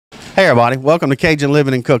Hey everybody, welcome to Cajun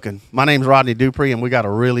Living and Cooking. My name's Rodney Dupree and we got a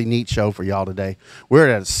really neat show for y'all today. We're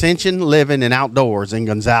at Ascension Living and Outdoors in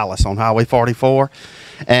Gonzales on Highway 44.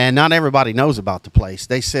 And not everybody knows about the place.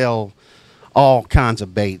 They sell all kinds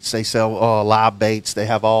of baits. They sell live baits. They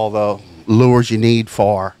have all the lures you need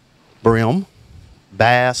for brim,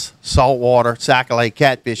 bass, saltwater, sac-a-lait,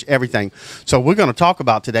 catfish, everything. So we're going to talk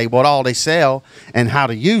about today what all they sell and how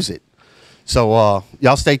to use it. So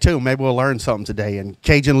y'all stay tuned. Maybe we'll learn something today. And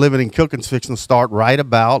Cajun Living and Cooking's fixing to start right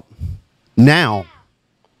about now.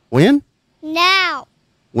 When? Now.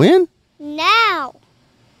 When? Now.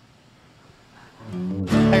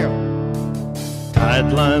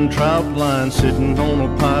 Tide line, trout line, sitting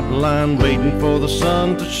on a pipeline, waiting for the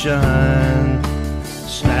sun to shine.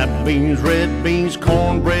 Snap beans, red beans,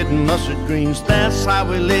 cornbread, and mustard greens. That's how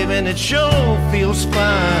we live, and it sure feels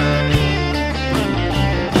fine.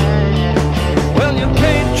 Well, you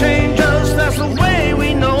can't change us, that's the way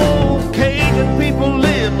we know. Cajun people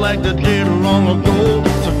live like they did long ago.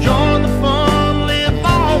 So join the fun, live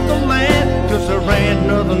off the land, 'cause there ain't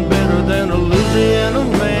nothing better than a Louisiana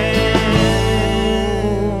man.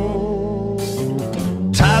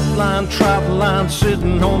 Tide line, trout line,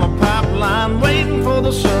 sitting on a pipeline, waiting for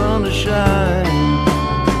the sun to shine.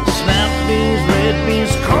 Snap beans, red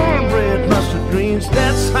beans, cornbread, mustard greens,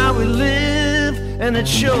 that's how we live, and it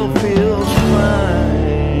sure feels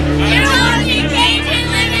fine. You're watching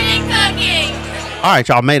Cajun Living and Cooking. All right,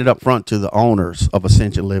 y'all made it up front to the owners of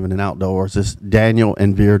Ascension Living and Outdoors. It's Daniel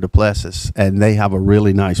and Veer Duplessis, and they have a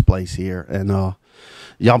really nice place here. And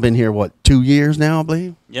y'all been here, what, 2 years now, I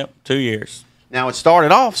believe? Yep, 2 years. Now, it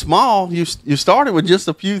started off small. You started with just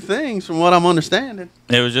a few things, from what I'm understanding.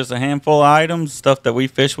 It was just a handful of items, stuff that we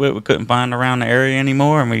fished with we couldn't find around the area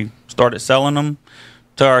anymore, and we started selling them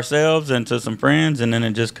to ourselves and to some friends, and then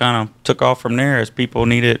it just kind of took off from there. As people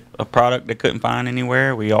needed a product they couldn't find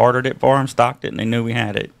anywhere, we ordered it for them, stocked it, and they knew we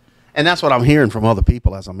had it. And that's what I'm hearing from other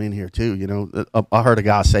people as I'm in here, too. You know, I heard a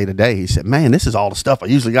guy say today, he said, man, this is all the stuff I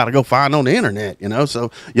usually got to go find on the internet, you know.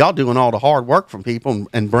 So y'all doing all the hard work from people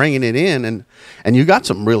and bringing it in, and you got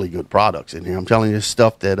some really good products in here. I'm telling you,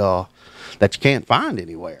 stuff that you can't find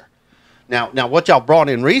anywhere. Now, what y'all brought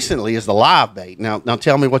in recently is the live bait. Now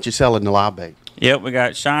tell me what you sell in the live bait. Yep, we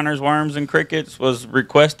got shiners, worms, and crickets was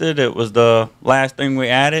requested. It was the last thing we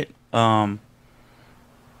added.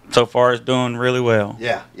 So far, it's doing really well.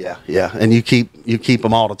 Yeah. And you keep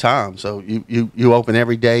them all the time. So you open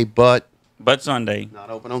every day, but Sunday. Not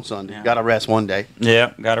open on Sunday. Yeah. Got to rest one day.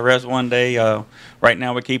 Yeah, got to rest one day. Right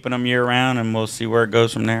now, we're keeping them year round, and we'll see where it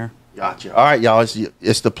goes from there. Gotcha. All right, y'all.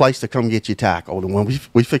 It's the place to come get you tackled. And when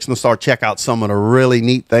we fixing to start check out some of the really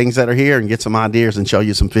neat things that are here and get some ideas and show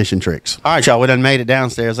you some fishing tricks. All right, y'all. We done made it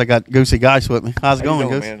downstairs. I got Goosey Geis with me. How's it going,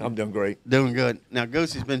 Goose? Man? I'm doing great. Doing good. Now,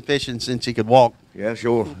 Goosey's been fishing since he could walk. Yeah,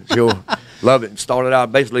 sure. Love it. Started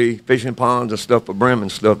out basically fishing ponds and stuff for brim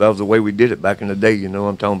and stuff. That was the way we did it back in the day, you know what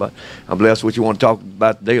I'm talking about. I believe that's what you want to talk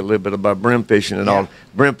about today, a little bit about brim fishing and all.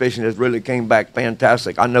 Brim fishing has really came back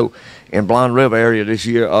fantastic. I know in Blonde River area this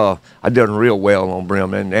year, I done real well on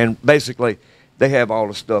brim. And basically, they have all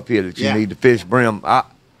the stuff here that you need to fish brim.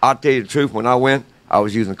 I'll tell you the truth, when I went, I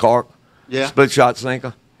was using carp, split shot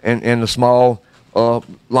sinker, and the small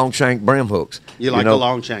long shank brim hooks. You like the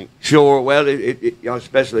long shank? Sure. Well, you know,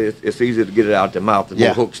 especially it's easy to get it out the mouth. There's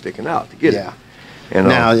no hook sticking out to get it. And,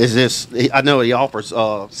 now, is this? I know he offers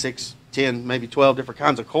 6, 10, maybe 12 different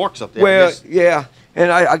kinds of corks up there. Well, yeah,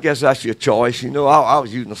 and I guess that's your choice. You know, I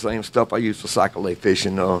was using the same stuff I used for sac-a-lait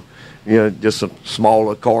fishing. You know, just some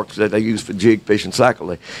smaller corks that they use for jig fishing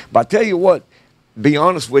sac-a-lait. But I tell you what, be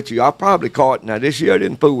honest with you, I probably caught. Now this year I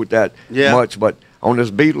didn't fool with that much, but on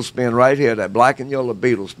this beetle spin right here, that black and yellow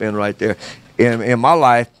beetle spin right there, in my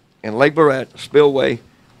life, in Lake Barrett, Spillway,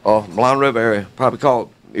 Blonde River area, probably caught,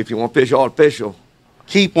 if you want to fish artificial,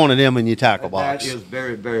 keep one of them in your tackle box. That is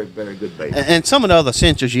very, very, very good bait. And some of the other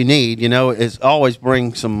essentials you need, you know, is always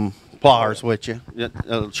bring some pliers with you.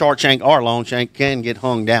 Short shank or long shank can get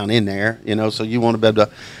hung down in there, you know, so you want to be able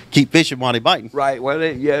to keep fishing while they're biting. Right. Well,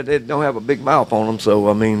 they don't have a big mouth on them, so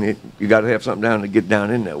I mean, you got to have something down to get down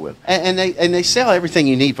in there with. And they sell everything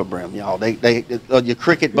you need for brim, y'all. They your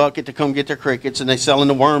cricket bucket to come get their crickets, and they selling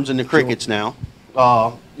the worms and the crickets now.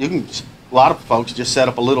 You can. A lot of folks just set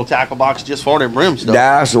up a little tackle box just for their brim stuff.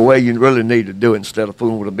 That's the way you really need to do it, instead of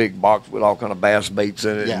fooling with a big box with all kind of bass baits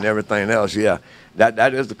in it and everything else. Yeah,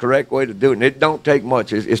 that is the correct way to do it, and it don't take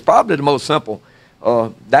much. It's probably the most simple.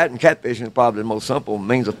 That and catfishing is probably the most simple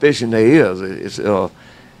means of fishing there is.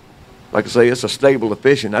 like I say, it's a stable of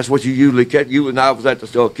fishing. That's what you usually catch. You and I was at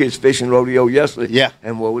the kids fishing rodeo yesterday. Yeah.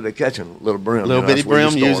 And what were they catching? Little brim. Little bitty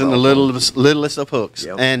brim using the littlest of hooks.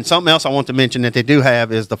 Yep. And something else I want to mention that they do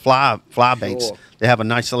have is the fly baits. Sure. They have a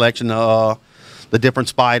nice selection of the different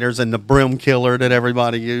spiders and the brim killer that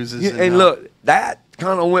everybody uses. Yeah, and look, that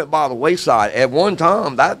kind of went by the wayside. At one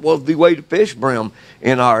time, that was the way to fish brim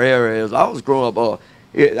in our area. As I was growing up,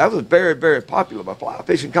 that was very, very popular. But fly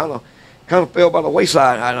fishing kind of fell by the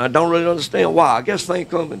wayside, and I don't really understand why. I guess things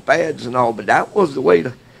come in fads and all, but that was the way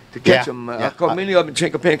to catch them. I caught many of them in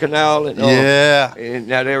Chincopen Canal and in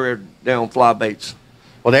that area down fly baits.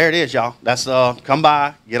 Well, there it is, y'all. That's come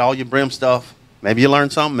by, get all your brim stuff. Maybe you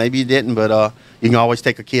learned something, maybe you didn't, but you can always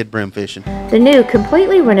take a kid brim fishing. The new,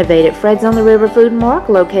 completely renovated Fred's on the River Food Mark,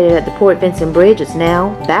 located at the Port Vincent Bridge, is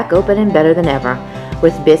now back open and better than ever.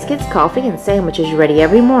 With biscuits, coffee, and sandwiches ready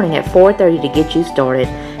every morning at 4:30 to get you started.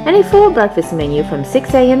 And a full breakfast menu from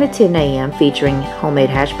 6 a.m. to 10 a.m. featuring homemade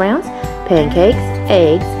hash browns, pancakes,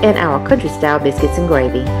 eggs, and our country-style biscuits and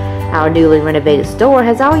gravy. Our newly renovated store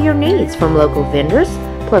has all your needs from local vendors,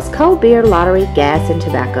 plus cold beer, lottery, gas, and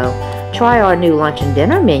tobacco. Try our new lunch and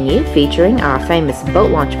dinner menu featuring our famous boat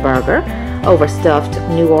launch burger, overstuffed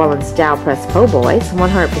New Orleans-style pressed po' boys,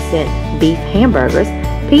 100% beef hamburgers,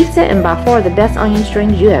 pizza, and by far the best onion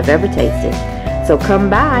strings you have ever tasted. So come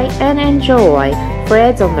by and enjoy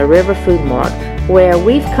Fred's on the River Food Mark, where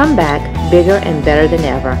we've come back bigger and better than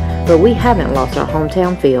ever, but we haven't lost our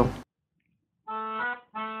hometown feel.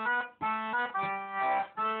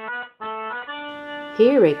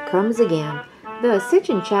 Here it comes again, the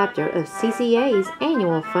Ascension chapter of CCA's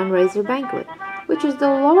annual fundraiser banquet, which is the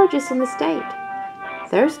largest in the state.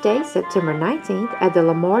 Thursday, September 19th at the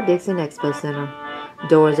Lamar Dixon Expo Center.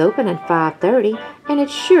 Doors open at 5:30, and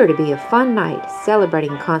it's sure to be a fun night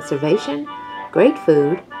celebrating conservation, great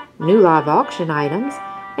food, new live auction items,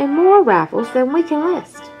 and more raffles than we can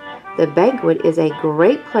list. The banquet is a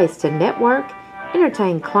great place to network,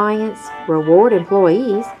 entertain clients, reward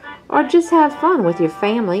employees, or just have fun with your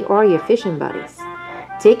family or your fishing buddies.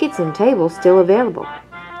 Tickets and tables still available.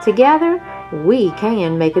 Together, we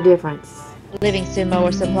can make a difference. Livingston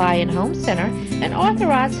Mower Supply and Home Center, an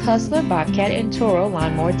authorized Hustler, Bobcat, and Toro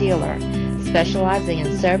lawnmower dealer, specializing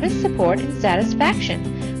in service, support, and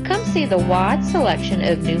satisfaction. Come see the wide selection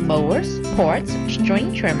of new mowers, parts,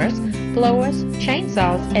 string trimmers, blowers,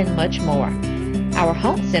 chainsaws, and much more. Our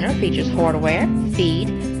home center features hardware,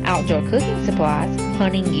 feed, outdoor cooking supplies,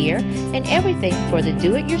 hunting gear, and everything for the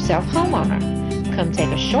do-it-yourself homeowner. Come take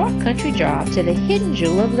a short country drive to the hidden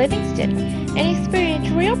jewel of Livingston and experience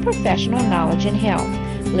real professional knowledge and help.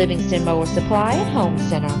 Livingston Mower Supply and Home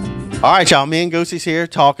Center. All right, y'all, me and Goosey's here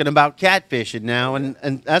talking about catfishing now, and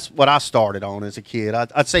that's what I started on as a kid.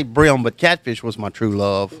 I'd say brim, but catfish was my true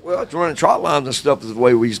love. Well, running trot lines and stuff is the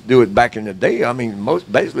way we used to do it back in the day. I mean,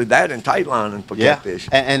 basically that and tight lining for catfish.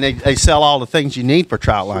 And they sell all the things you need for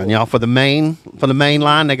trout line, y'all. For the main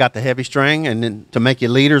line, they got the heavy string, and then to make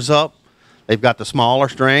your leaders up, they've got the smaller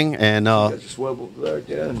string and got your swivels there,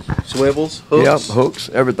 yeah. Swivels, hooks. Yep, hooks,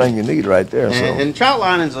 everything you need right there. And trout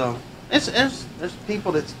lining's there's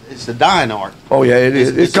people it's a dying art. Oh yeah, it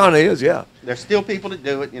is. It kind of is, yeah. There's still people that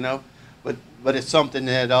do it, you know, but it's something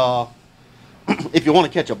that if you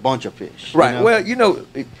want to catch a bunch of fish, right? You know?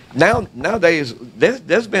 Well, you know, nowadays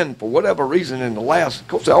there's been, for whatever reason, in the last, of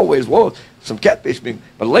course there always was some catfish being,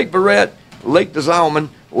 but Lake Barrett, Lake DeZalman,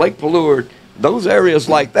 Lake Palourde, those areas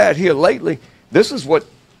like that here lately, this is what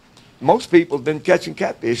most people have been catching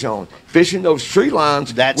catfish on, fishing those tree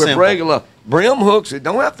lines with regular brim hooks. It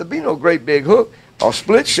don't have to be no great big hook, or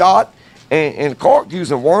split shot, and carp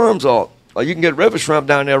using worms, or you can get river shrimp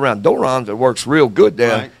down there around Dorans that works real good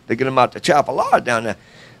there. Right. They get them out to Chapelard down there.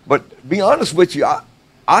 But to be honest with you,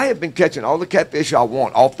 I have been catching all the catfish I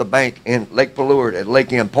want off the bank in Lake Palourde at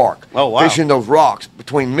Lake End Park. Oh, wow. Fishing those rocks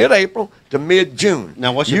between mid-April to mid-June.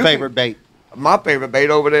 Now, what's your favorite bait? My favorite bait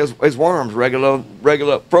over there is worms,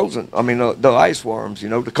 regular frozen. I mean, the ice worms,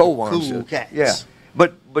 the cold worms. Cool cats. Yeah.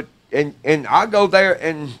 But I go there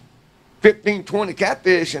and 15, 20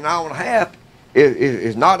 catfish in an hour and a half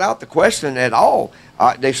is not out the question at all.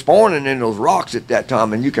 They're spawning in those rocks at that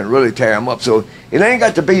time, and you can really tear them up. So it ain't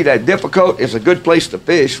got to be that difficult. It's a good place to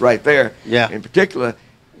fish right there. Yeah. In particular,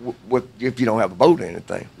 if you don't have a boat or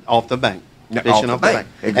anything. Off the bank. Fishing off the bank.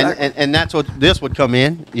 Exactly. And that's what this would come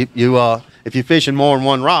in. If you're fishing more than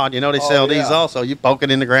one rod, they sell these also. You poke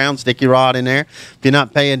it in the ground, stick your rod in there. If you're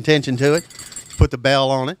not paying attention to it, put the bell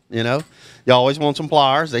on it, You always want some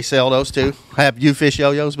pliers. They sell those too. Have you fished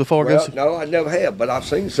yo-yos before, Well, Goosey? no, I never have, but I've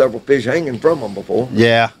seen several fish hanging from them before.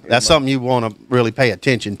 Yeah, that's something you want to really pay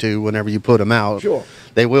attention to whenever you put them out. Sure.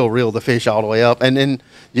 They will reel the fish all the way up. And then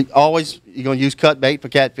you're going to use cut bait for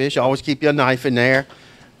catfish. Always keep your knife in there.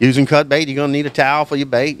 Using cut bait, you're going to need a towel for your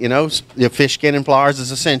bait. You know, your fish skin and pliers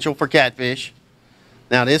is essential for catfish.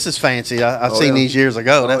 Now, this is fancy. I've seen these years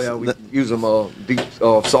ago. We use them deep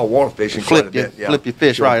salt water fishing. Flip your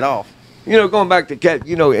fish right off. You know, going back to cat,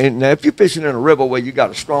 you know, and if you're fishing in a river where you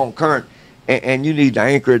got a strong current and you need to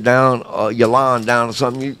anchor it down, your line down or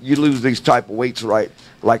something, you lose these type of weights like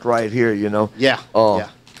right here, you know. Yeah,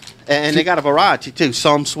 yeah. And they got a variety, too.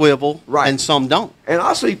 Some swivel and some don't. And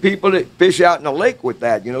I see people that fish out in the lake with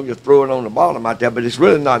that, you know, just throw it on the bottom out there, but it's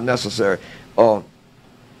really not necessary.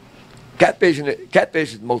 Catfish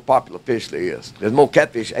is the most popular fish there is. There's more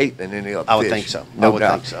catfish ate than any other fish. I would think so. No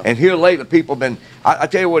doubt. And here lately, people been, I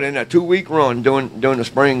tell you what, in a 2-week run during the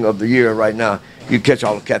spring of the year right now, you catch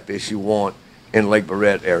all the catfish you want in Lake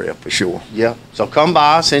Barrett area for sure. Yeah. So come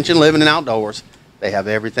by Ascension Living and Outdoors. They have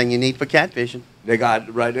everything you need for catfishing. They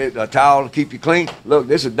got right there a towel to keep you clean. Look,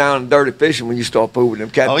 this is down and dirty fishing when you start fooling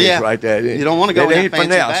them catfish right there. You don't want to go in that fancy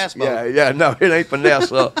bass boat. Yeah, no, it ain't finesse.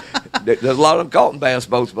 There's a lot of them caught in bass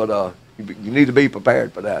boats, but you need to be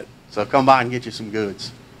prepared for that. So come by and get you some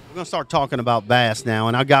goods. We're going to start talking about bass now,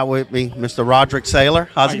 and I got with me Mr. Roderick Saylor.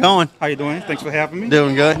 How's it going? How you doing? Thanks for having me.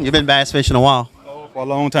 Doing good. You've been bass fishing a while? Oh, for a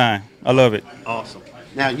long time. I love it. Awesome.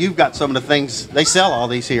 Now, you've got some of the things, they sell all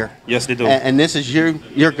these here. Yes, they do. And this is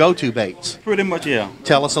your go-to baits. Pretty much, yeah.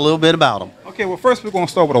 Tell us a little bit about them. Okay, well, first we're going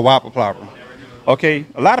to start with a whopper plopper. Okay,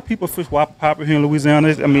 a lot of people fish whopper plopper here in Louisiana.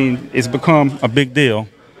 I mean, it's become a big deal.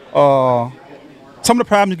 Some of the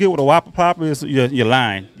problems you get with a whopper plopper is your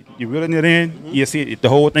line. You reeling it in, you see the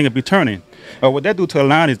whole thing will be turning. What that do to a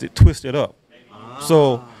line is it twist it up.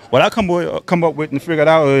 So what I come up with and figure it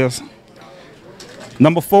out is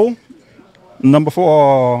number four,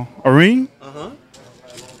 a ring,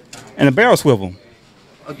 and a barrel swivel.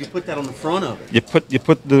 Oh, you put that on the front of it. You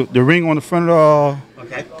put the ring on the front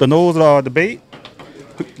of the nose of the bait.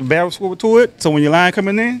 Put the barrel swivel to it. So when your line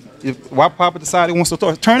coming in, if whopper plopper decide it wants to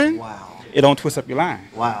start turning, it don't twist up your line.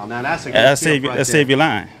 Wow, now that's a good tip right there. Save your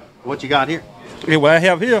line. What you got here? Okay, what I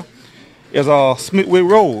have here is Smith with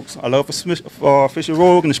rogues. I love fishing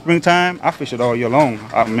rogue in the springtime. I fish it all year long.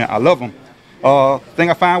 I love them. Thing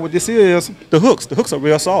I find with this is the hooks. The hooks are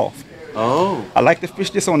real soft. Oh. I like to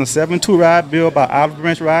fish this on a 7.2 rod built by Olive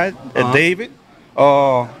Branch Ride at David.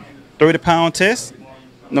 30-pound test.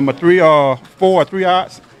 Number 3 or 4 or 3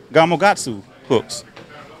 odds Gamogatsu hooks.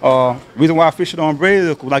 Reason why I fish it on braid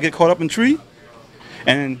is when I get caught up in tree,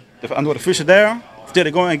 and if I know the fish are there, instead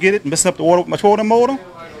of going and get it, messing up the water with my trolling motor,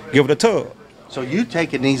 give it a tug. So you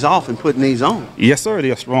taking these off and putting these on? Yes, sir. They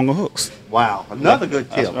are stronger hooks. Wow, another good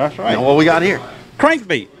tip. That's right. Now what we got here?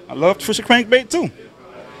 Crankbait. I love to fish a crankbait too.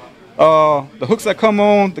 The hooks that come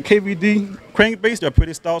on the KVD crankbaits, they're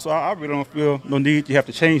pretty stout, so I really don't feel no need you have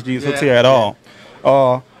to change these hooks here at all.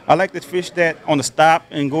 I like to fish that on the stop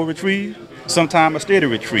and go retrieve. Sometimes I stay to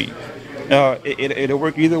retrieve. It'll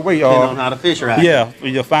work either way. Depending on how the fish are acting. Yeah,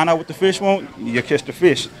 you find out what the fish want, you catch the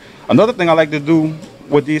fish. Another thing I like to do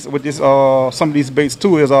with some of these baits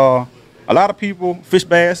too is a lot of people fish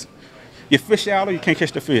bass. You fish shallow, you can't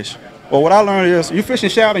catch the fish. Well, what I learned is you fishing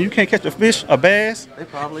shallow and you can't catch a fish, a bass.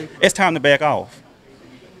 It's time to back off.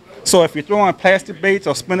 So if you're throwing plastic baits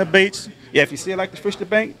or spinner baits, if you see it like the fish to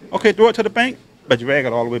bank, okay, throw it to the bank, but you drag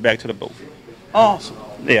it all the way back to the boat. Awesome.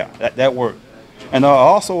 Yeah, that worked. And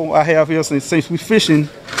also I have here, since we're fishing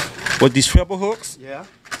with these treble hooks,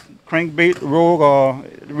 crankbait, rogue,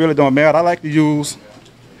 it really don't matter. I like to use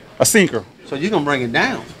a sinker. So you're gonna bring it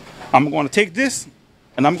down? I'm going to take this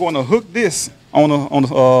and I'm going to hook this on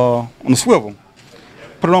the swivel.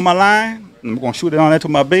 Put it on my line. And I'm going to shoot it on there to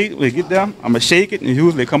my bait. When it get there, I'm gonna shake it and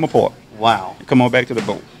usually come apart. Wow. Come on back to the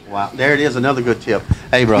boat. Wow, there it is, another good tip.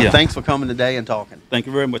 Hey, bro, thanks for coming today and talking. Thank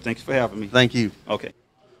you very much. Thanks for having me. Thank you. Okay.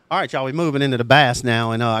 All right, y'all, we're moving into the bass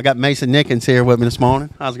now, and I got Mason Nickens here with me this morning.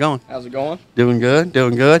 How's it going? How's it going? Doing good,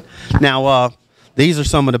 doing good. Now, these are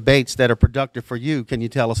some of the baits that are productive for you. Can you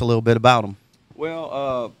tell us a little bit about them?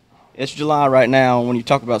 Well, it's July right now. When you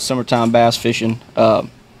talk about summertime bass fishing,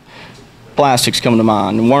 plastics come to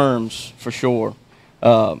mind, and worms for sure.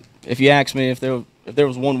 If you ask me if there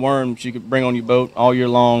was one worm you could bring on your boat all year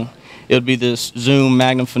long, it would be this Zoom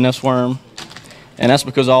Magnum Finesse worm. And that's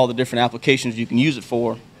because of all the different applications you can use it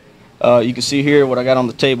for. You can see here what I got on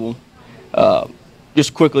the table,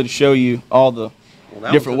 just quickly to show you all the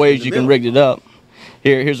different ways you can rig it up.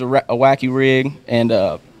 Here's a wacky rig, and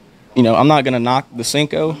you know, I'm not going to knock the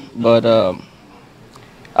Cinco, but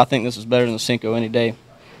I think this is better than the Cinco any day.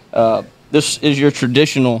 This is your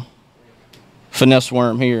traditional finesse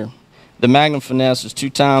worm here. The Magnum finesse is 2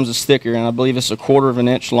 times as thicker, and I believe it's 1/4 of an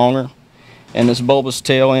inch longer. And this bulbous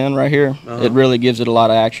tail end right here, it really gives it a lot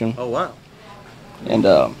of action. Oh, wow. And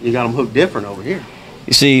You got them hooked different over here.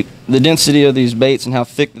 you see the density of these baits and how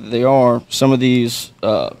thick that they are. Some of these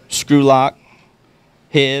screw lock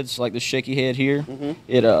heads, like the shaky head here,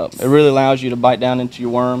 it really allows you to bite down into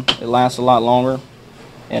your worm. It lasts a lot longer.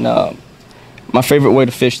 And my favorite way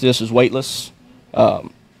to fish this is weightless. So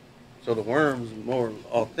the worm's more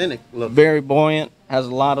authentic looking. Very buoyant, has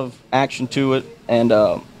a lot of action to it, and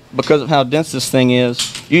because of how dense this thing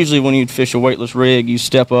is, usually when you fish a weightless rig, you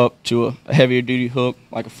step up to a heavier duty hook,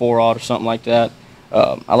 like a 4-aught or something like that.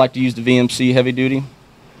 I like to use the VMC heavy duty,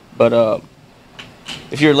 but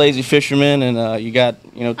if you're a lazy fisherman and you got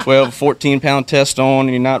 12, 14 pound test on, and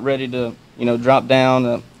you're not ready to drop down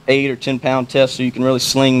a 8 or 10 pound test, so you can really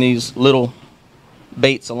sling these little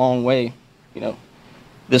baits a long way.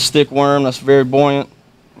 This thick worm that's very buoyant,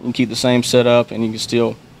 you can keep the same setup and you can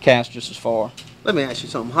still cast just as far. Let me ask you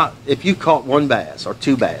something. If you caught 1 bass or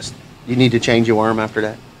 2 bass, you need to change your worm after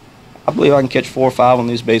that? I believe I can catch 4 or 5 on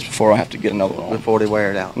these baits before I have to get another one on. Before they wear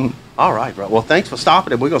it out. All right, bro. Well, thanks for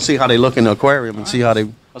stopping it. We're going to see how they look in the aquarium and see how they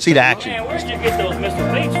see the action. Man, where'd you get those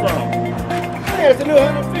Mr. Baits from? Yeah, it's a new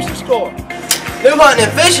hunting and fishing store. New hunting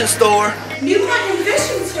and fishing store? New hunting and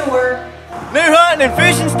fishing store? New hunting and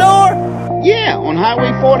fishing store? Yeah, on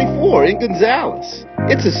Highway 44 in Gonzales.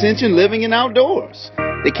 It's Ascension Living and Outdoors.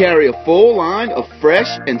 They carry a full line of fresh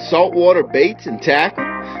and saltwater baits and tackle,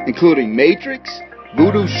 including Matrix,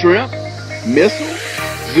 Voodoo Shrimp, Missile,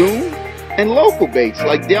 Zoom, and local baits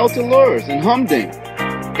like Delta Lures and Humdinger.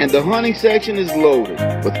 And the hunting section is loaded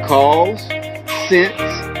with calls,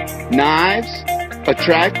 scents, knives,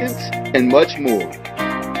 attractants, and much more.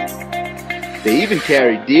 They even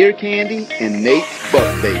carry deer candy and Nate's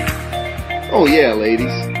buck bait. Oh yeah,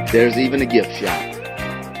 ladies, there's even a gift shop.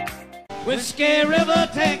 Whiskey River,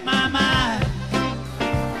 take my mind.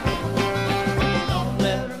 Don't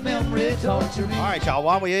let memory torture me. All right, y'all.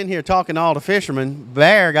 While we're in here talking to all the fishermen,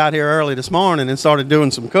 Bear got here early this morning and started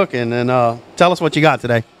doing some cooking. And tell us what you got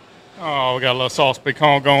today. Oh, we got a little sauce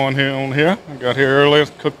pecan going here on here. I got here early,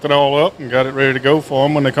 cooked it all up, and got it ready to go for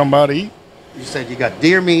them when they come by to eat. You said you got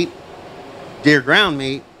deer meat, deer ground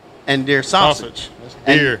meat, and deer sausage.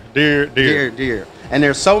 Deer. And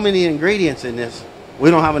there's so many ingredients in this. We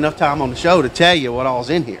don't have enough time on the show to tell you what all's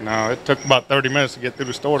in here. No, it took about 30 minutes to get through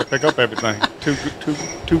the store to pick up everything.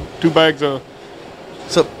 two bags of,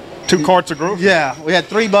 2 carts of groceries. Yeah, we had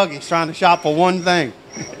 3 buggies trying to shop for one thing.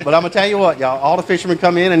 But I'm going to tell you what, y'all, all the fishermen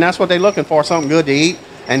come in, and that's what they're looking for, something good to eat.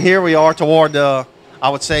 And here we are toward the, I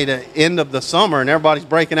would say, the end of the summer, and everybody's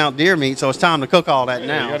breaking out deer meat, so it's time to cook all that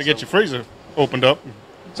now. You got to get your freezer opened up.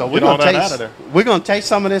 So we're going to taste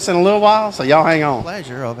some of this in a little while, so y'all hang on.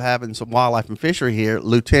 Pleasure of having some wildlife and fishery here,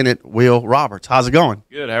 Lieutenant Will Roberts. How's it going?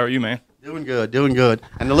 Good. How are you, man? Doing good, doing good.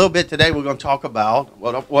 And a little bit today we're going to talk about,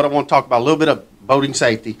 what I want to talk about, a little bit of boating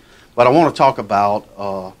safety, but I want to talk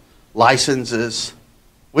about licenses.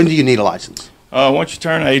 When do you need a license? Once you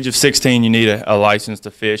turn the age of 16, you need a license to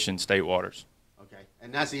fish in state waters. Okay.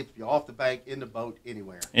 And that's if you're off the bank, in the boat,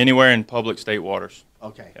 anywhere? Anywhere in public state waters.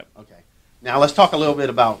 Okay. Yep. Okay. Now let's talk a little bit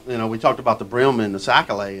about, we talked about the brim and the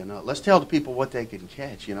sac-a-lait, and let's tell the people what they can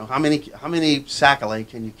catch. How many sac-a-lait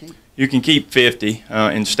can you keep? You can keep 50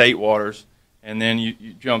 in state waters, and then you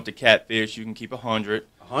jump to catfish. You can keep 100.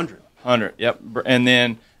 100. 100. Yep. And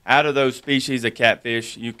then out of those species of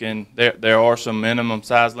catfish, you can there are some minimum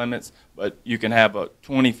size limits, but you can have a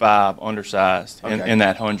 25 undersized in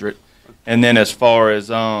that 100. And then as far as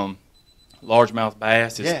largemouth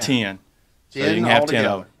bass, it's 10. So you can have 10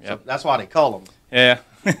 of them. Yep. So that's why they call them. Yeah.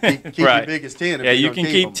 Keep right. your biggest 10. Yeah, you can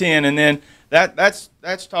keep 10, and then that's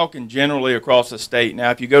talking generally across the state.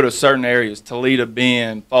 Now, if you go to certain areas, Toledo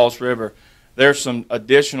Bend, Falls River, there's some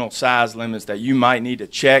additional size limits that you might need to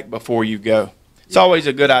check before you go. It's always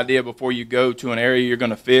a good idea before you go to an area you're going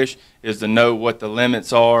to fish is to know what the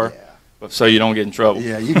limits are. Yeah. So you don't get in trouble.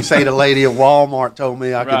 Yeah, you can say the lady at Walmart told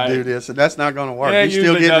me I could do this, and that's not going to work. Yeah, you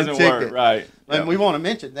still get a ticket. Work. Right. And we want to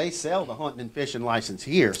mention they sell the hunting and fishing license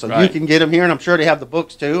here, so you can get them here, and I'm sure they have the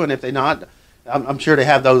books too. And if they're not, I'm sure they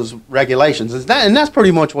have those regulations. And that's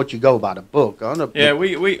pretty much what you go by, the book. Yeah,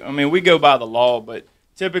 we go by the law, but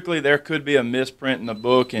typically there could be a misprint in the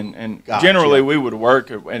book, and generally we would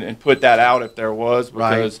work and put that out if there was,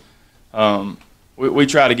 because we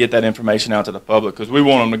try to get that information out to the public because we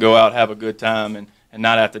want them to go out, have a good time, and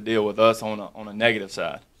not have to deal with us on a negative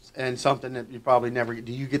side. And something that you probably never –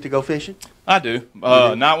 do you get to go fishing? I do.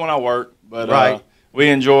 Not when I work, but we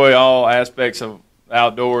enjoy all aspects of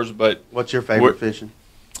outdoors. But what's your favorite fishing?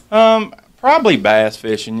 Probably bass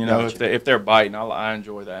fishing. You know, Gotcha. if they're biting, I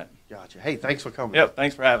enjoy that. Gotcha. Hey, thanks for coming. Yep,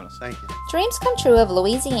 thanks for having us. Thank you. Dreams Come True of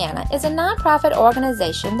Louisiana is a nonprofit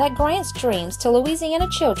organization that grants dreams to Louisiana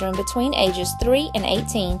children between ages 3 and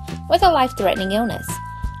 18 with a life-threatening illness.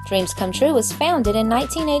 Dreams Come True was founded in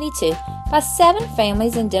 1982 by 7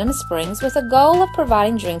 families in Denham Springs with a goal of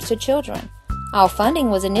providing dreams to children. All funding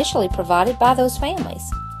was initially provided by those families.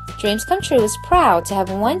 Dreams Come True is proud to have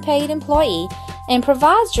 1 paid employee and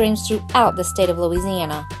provides dreams throughout the state of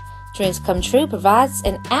Louisiana. Dreams Come True provides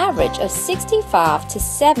an average of 65 to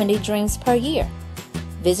 70 dreams per year.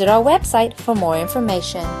 Visit our website for more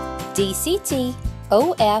information, dctofla.com.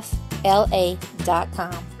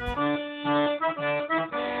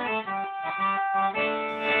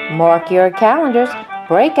 Mark your calendars,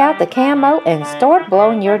 break out the camo, and start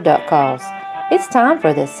blowing your duck calls. It's time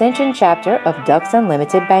for the Ascension chapter of Ducks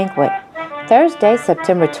Unlimited Banquet, Thursday,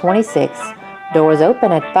 September 26th. Doors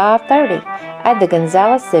open at 5:30 at the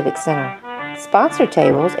Gonzales Civic Center. Sponsor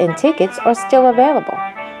tables and tickets are still available.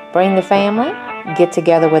 Bring the family, get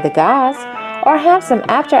together with the guys, or have some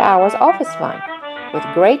after-hours office fun. With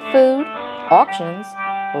great food, auctions,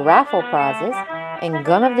 raffle prizes, and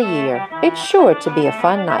Gun of the Year, it's sure to be a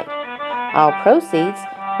fun night. All proceeds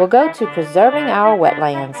will go to preserving our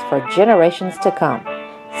wetlands for generations to come.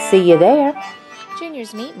 See you there.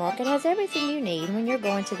 Junior's Meat Market has everything you need when you're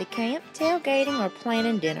going to the camp, tailgating, or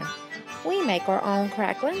planning dinner. We make our own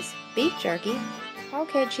cracklings, beef jerky,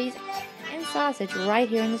 hog-head cheese, and sausage right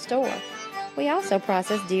here in the store. We also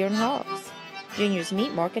process deer and hogs. Junior's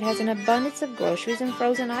Meat Market has an abundance of groceries and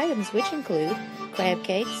frozen items which include crab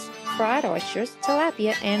cakes, fried oysters,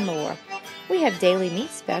 tilapia, and more. We have daily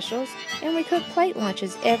meat specials, and we cook plate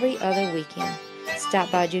lunches every other weekend.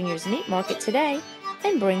 Stop by Junior's Meat Market today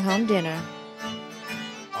and bring home dinner.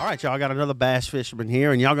 All right, y'all got another bass fisherman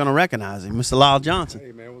here, and y'all going to recognize him, Mr. Lyle Johnson.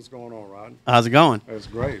 Hey, man, what's going on, Rod? How's it going? That's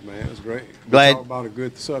great, man. That's great. Glad. Talk about a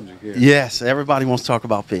good subject here. Yes, everybody wants to talk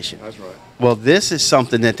about fishing. That's right. Well, this is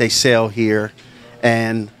something that they sell here,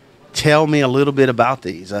 and tell me a little bit about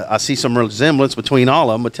these. I see some resemblance between all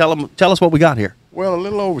of them, but tell us what we got here. Well, a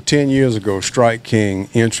little over 10 years ago, Strike King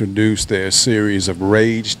introduced their series of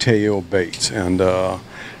rage tail baits, and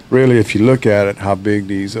really, if you look at it, how big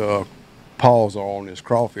these paws are on this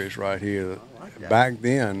crawfish right here. Back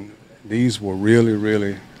then, these were really,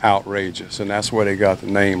 really outrageous, and that's where they got the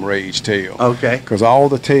name Rage Tail. Okay. Because all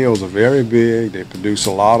the tails are very big, they produce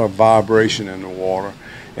a lot of vibration in the water,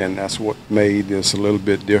 and that's what made this a little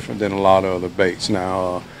bit different than a lot of other baits.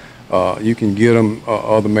 Now, you can get them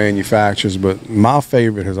other manufacturers, but my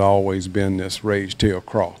favorite has always been this Rage Tail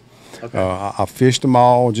Craw. Okay. I fished them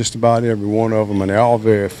all, just about every one of them, and they're all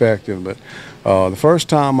very effective. But the first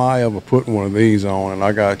time I ever put one of these on, and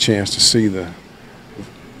I got a chance to see the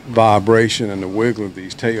vibration and the wiggle of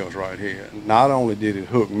these tails right here, not only did it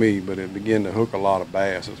hook me, but it began to hook a lot of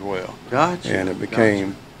bass as well. Gotcha. And it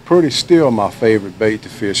became pretty still my favorite bait to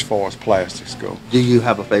fish as far as plastics go. Do you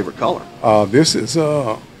have a favorite color? This is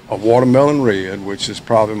a watermelon red, which is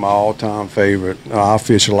probably my all-time favorite. I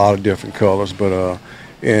fish a lot of different colors, but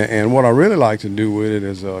and what I really like to do with it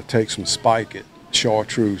is take some Spike It,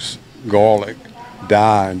 chartreuse, garlic,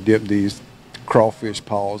 dye, and dip these crawfish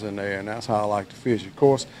paws in there, and that's how I like to fish. Of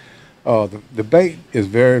course, the bait is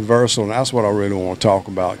very versatile, and that's what I really want to talk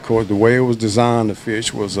about. Of course, the way it was designed to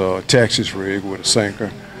fish was a Texas rig with a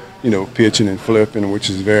sinker, you know, pitching and flipping, which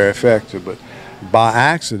is very effective. But by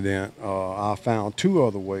accident, I found 2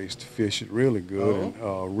 other ways to fish it really good.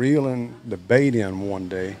 And reeling the bait in one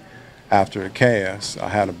day after a cast, I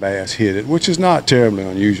had a bass hit it, which is not terribly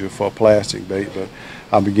unusual for a plastic bait, but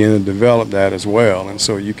I began to develop that as well. And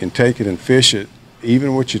so you can take it and fish it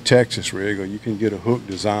even with your Texas rig, or you can get a hook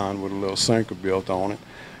design with a little sinker built on it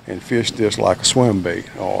and fish this like a swim bait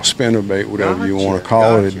or a spinner bait, whatever you want to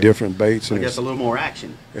call it, at different baits. I And guess a little more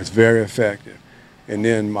action. it's very effective. And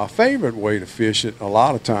then my favorite way to fish it, a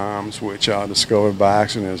lot of times, which I discovered by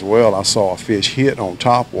accident as well, I saw a fish hit on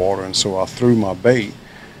top water, and so I threw my bait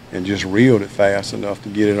and just reeled it fast enough to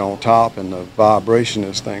get it on top, and the vibration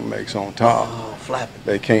this thing makes on top, flapping.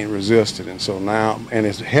 They can't resist it. And so now, and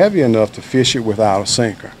it's heavy enough to fish it without a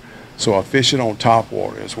sinker. So I fish it on top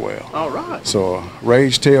water as well. All right. So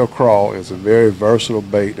Rage Tail Craw is a very versatile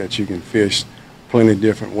bait that you can fish plenty of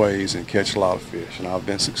different ways and catch a lot of fish, and I've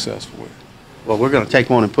been successful with it. Well, we're going to take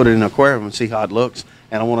one and put it in an aquarium and see how it looks.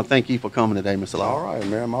 And I want to thank you for coming today, Mr. Lyle. All right,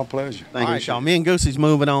 man. My pleasure. Thank you, Sean. Me and Goosey's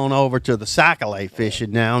moving on over to the sac-a-lait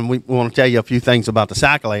fishing now, and we want to tell you a few things about the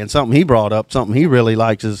sac-a-lait. And something he brought up, something he really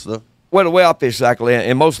likes, is the Well, the way I fish Sackaway,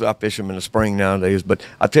 and mostly I fish them in the spring nowadays, but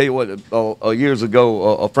I tell you what, years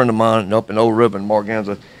ago, a friend of mine up in Old River in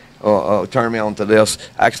Morganza turned me on to this.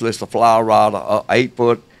 Actually, it's a fly rod, a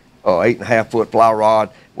 8-foot, 8.5-foot fly rod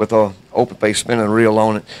with a open face spinning reel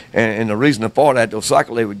on it. And the reason for that, those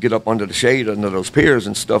Sackaway would get up under the shade, under those piers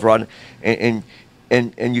and stuff, right? And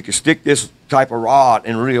you can stick this type of rod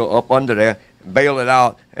and reel up under there, bail it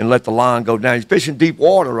out, and let the line go down. You're fishing deep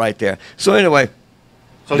water right there. So anyway,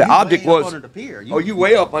 so the object was, under the pier. You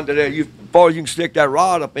way up under there. As far as you can stick that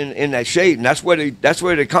rod up in that shade, and that's where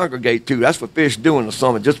they congregate to. That's what fish do in the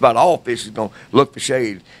summer. Just about all fish is gonna look for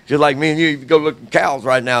shade. Just like me and you go look at cows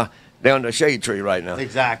right now. They're under a shade tree right now.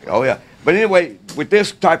 Exactly. Oh yeah. But anyway, with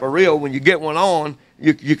this type of reel, when you get one on,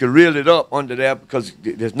 you can reel it up under there because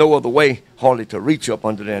there's no other way hardly to reach up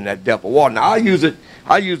under there in that depth of water. Now I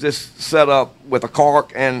use this setup with a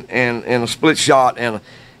cork and a split shot and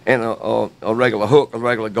a regular hook, a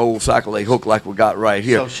regular gold Sackaway hook like we got right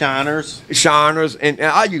here. So shiners, and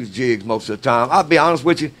I use jigs most of the time. I'll be honest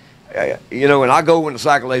with you, when I go when the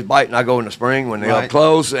Sackaway's biting, I go in the spring when they're up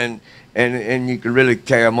close and you can really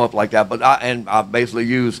carry them up like that. But I basically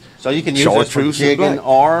use you can use this for jigging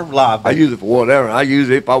or live bait. I use it for whatever. I use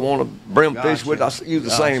it if I want to brim fish with. I use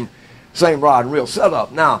the same rod and reel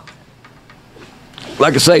setup. Now,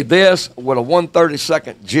 like I say, this with a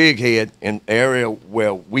 1/32 jig head in the area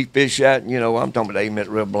where we fish at, I'm talking about Amite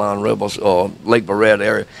River, Blind River, Lake Barrett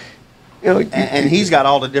area. And he's got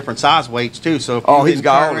all the different size weights too. So if you're in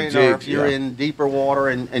current or if you're in deeper water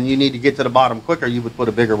and you need to get to the bottom quicker, you would put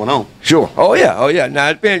a bigger one on. Sure. Oh yeah. Now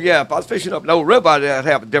it depends. Yeah, if I was fishing up in Old River, I'd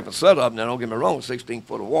have a different setup. Now don't get me wrong, 16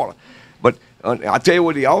 foot of water. But I tell you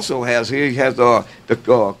what, he also has here. He has the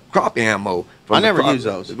crappie ammo. I never use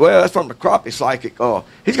those. Well, that's from the crappie psychic.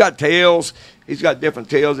 He's got tails. He's got different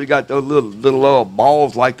tails. He got those little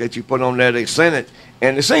balls like that you put on there. They send it,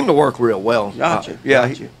 and they seem to work real well. Gotcha.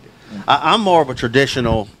 Gotcha. I'm more of a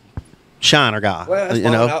traditional shiner guy. Well, that's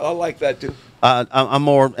fine. I like that too. I'm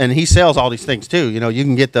more, and he sells all these things too. You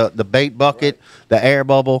can get the bait bucket, the air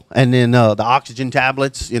bubble, and then the oxygen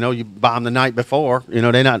tablets. You buy them the night before.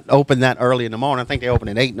 They're not open that early in the morning. I think they open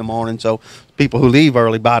at 8 in the morning. So people who leave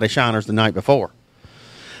early buy the shiners the night before.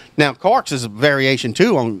 Now, corks is a variation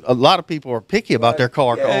too. On a lot of people are picky about their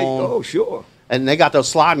cork. Oh, sure. And they got those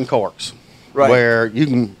sliding corks. Right. Where you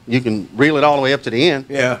can reel it all the way up to the end.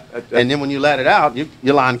 Yeah. And then when you let it out,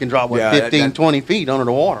 your line can drop 15, 20 feet under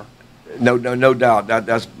the water. No doubt.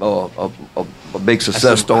 That's a big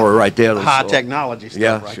success story right there. High technology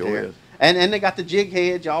stuff right sure there. Is. And they got the jig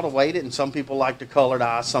heads, y'all to weight it, and some people like the colored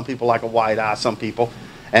eye, some people like a white eye, some people.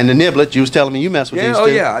 And the niblet, you was telling me you mess with these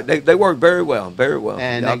too. Yeah, they work very well, very well.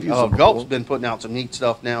 And Gulp's been putting out some neat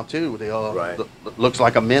stuff now too. Looks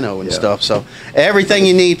like a minnow and stuff. So everything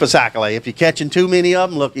you need for Sackaway. If you're catching too many of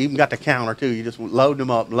them, look, you even got the counter too. You just load them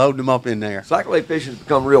up in there. Sackaway fishing has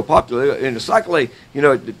become real popular. And the Sackaway,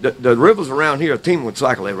 the rivers around here are teeming with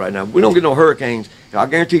Sackaway right now. We don't get no hurricanes. I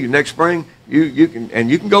guarantee you, next spring you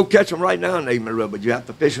can go catch them right now in the Amite River, but you have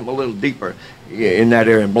to fish them a little deeper in that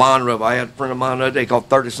area. In Blind River, I had a friend of mine the other day called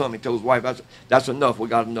 30-something. He told his wife, "That's enough. We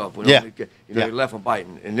got enough." We don't he left them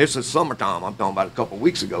biting. And this is summertime. I'm talking about a couple of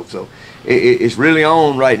weeks ago, so it's really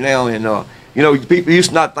on right now. And people used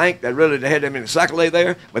to not think that really they had them in the Sackaway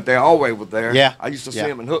there, but they always were there. Yeah. I used to see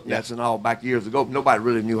them in hook nets and all back years ago, but nobody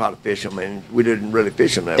really knew how to fish them, and we didn't really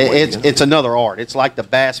fish them that way. It's another art. It's like the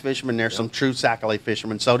bass fishermen. There's some true Sackaway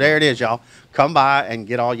fishermen. So there it is, y'all. Come by and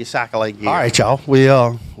get all your Sackaway gear. All right, y'all.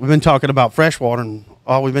 We've been talking about freshwater, and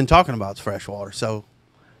all we've been talking about is freshwater. So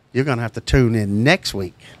you're going to have to tune in next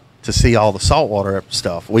week to see all the saltwater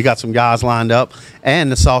stuff. We got some guys lined up,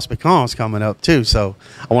 and the sauce pecans coming up too. So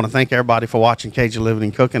I want to thank everybody for watching Cajun Living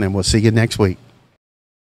and Cooking, and we'll see you next week.